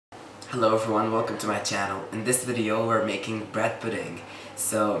Hello everyone, welcome to my channel. In this video we're making bread pudding.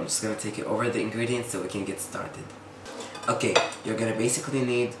 So I'm just gonna take you over the ingredients so we can get started. Okay, you're gonna basically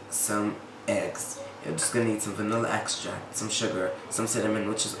need some eggs. You're just gonna need some vanilla extract, some sugar, some cinnamon,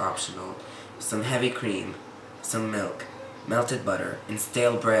 which is optional, some heavy cream, some milk, melted butter, and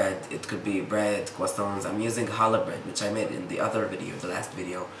stale bread. It could be bread, croissants. I'm using challah bread, which I made in the other video, the last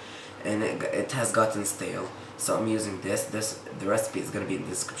video, and it has gotten stale. So I'm using this. The recipe is going to be in the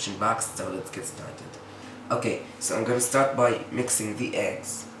description box, so let's get started. Okay, so I'm going to start by mixing the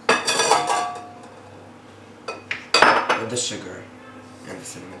eggs with the sugar and the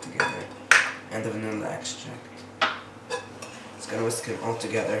cinnamon together and the vanilla extract. Just going to whisk them all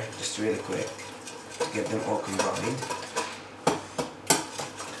together just really quick to get them all combined.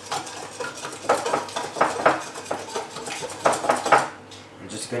 I'm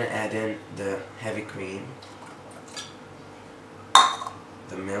just going to add in the heavy cream,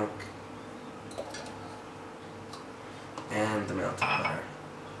 the milk, and the melted butter,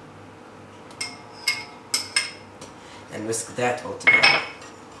 and whisk that all together.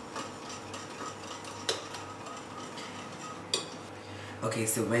 Okay,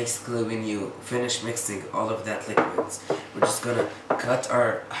 so basically when you finish mixing all of that liquids, we're just gonna cut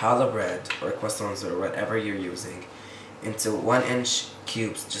our challah bread or croissants or whatever you're using into 1-inch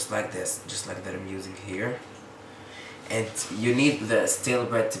cubes, just like this, just like that I'm using here. And you need the stale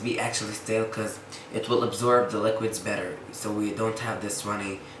bread to be actually stale because it will absorb the liquids better, so we don't have this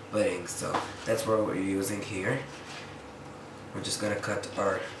runny pudding. So that's what we're using here. We're just gonna cut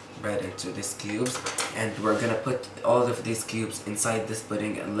our bread into these cubes, and we're gonna put all of these cubes inside this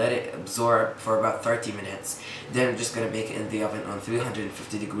pudding and let it absorb for about 30 minutes. Then we're just gonna bake it in the oven on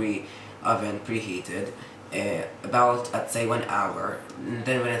 350-degree oven preheated. About, I'd say, 1 hour, and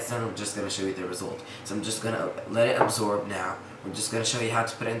then when it's done I'm just going to show you the result. So I'm just going to let it absorb now. We're just going to show you how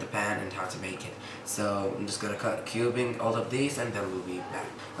to put it in the pan and how to make it. So I'm just going to cut cubing all of these and then we'll be back.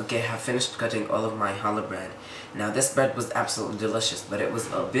 Okay, I have finished cutting all of my challah bread. Now this bread was absolutely delicious, but it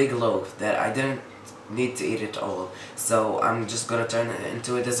was a big loaf that I didn't need to eat it all. So I'm just going to turn it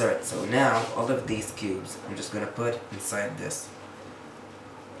into a dessert. So now all of these cubes I'm just going to put inside this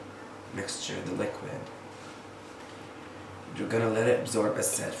mixture, the liquid. You're gonna let it absorb,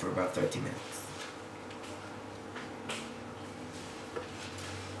 as said, for about 30 minutes.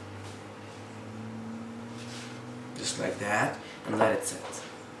 Just like that, and let it sit.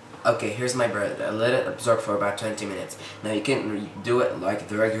 Okay, here's my bread. I let it absorb for about 20 minutes. Now you can do it like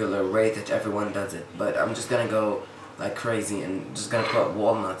the regular way that everyone does it, but I'm just gonna go like crazy and just gonna put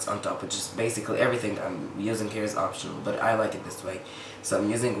walnuts on top, which is basically everything I'm using here is optional, but I like it this way. So I'm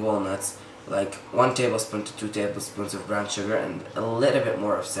using walnuts, like 1 tablespoon to 2 tablespoons of brown sugar, and a little bit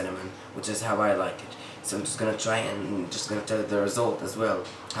more of cinnamon, which is how I like it. So I'm just gonna try and just gonna tell you the result as well,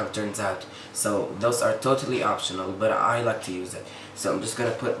 how it turns out. So those are totally optional, but I like to use it. So I'm just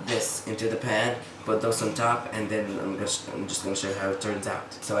gonna put this into the pan, put those on top, and then I'm just gonna show you how it turns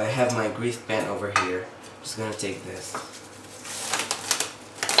out. So I have my greased pan over here. I'm just gonna take this,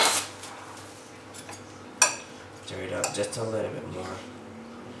 stir it up just a little bit more.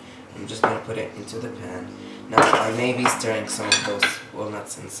 I'm just going to put it into the pan. Now I may be stirring some of those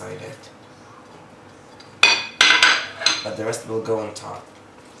walnuts inside it, but the rest will go on top.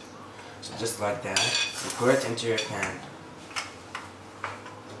 So just like that, so pour it into your pan.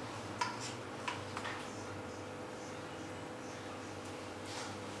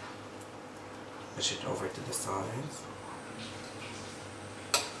 Push it over to the sides.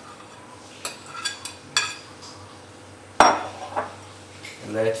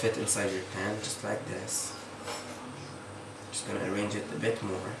 And let it fit inside your pan, just like this. Just gonna arrange it a bit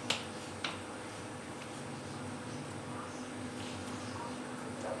more.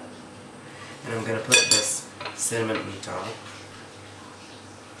 And I'm gonna put this cinnamon on top,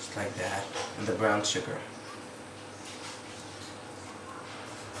 just like that, and the brown sugar.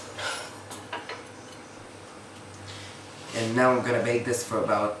 And now I'm gonna bake this for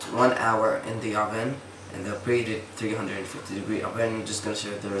about 1 hour in the oven, and the preheated 350-degree oven. I'm just gonna show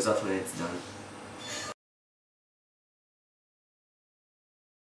you the result when it's done.